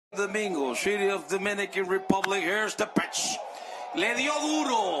Domingo, City of Dominican Republic, here's the pitch. Le dio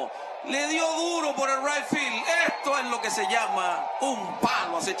duro por el right field. Esto es lo que se llama un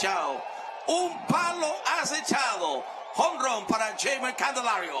palo acechado. Un palo acechado. Jonrón para Jeimer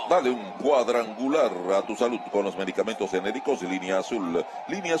Candelario. Dale un cuadrangular a tu salud con los medicamentos genéricos Línea Azul.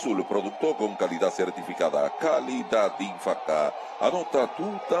 Línea Azul, producto con calidad certificada, calidad Infaca. Anota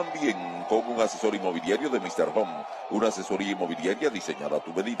tú también con un asesor inmobiliario de Mr. Home. Una asesoría inmobiliaria diseñada a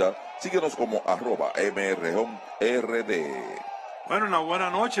tu medida. Síguenos como @MRHomeRD. Bueno, una buena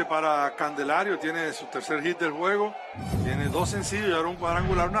noche para Candelario. Tiene su tercer hit del juego. Tiene 2 sencillos y ahora un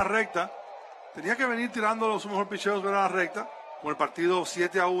cuadrangular, una recta. Tenía que venir tirando su mejor picheo sobre la recta. Con el partido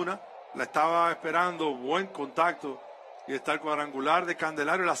 7-1. La estaba esperando. Buen contacto. Y está el cuadrangular de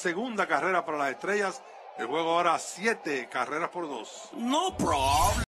Candelario. La segunda carrera para las Estrellas. El juego ahora 7 carreras por 2. No problem.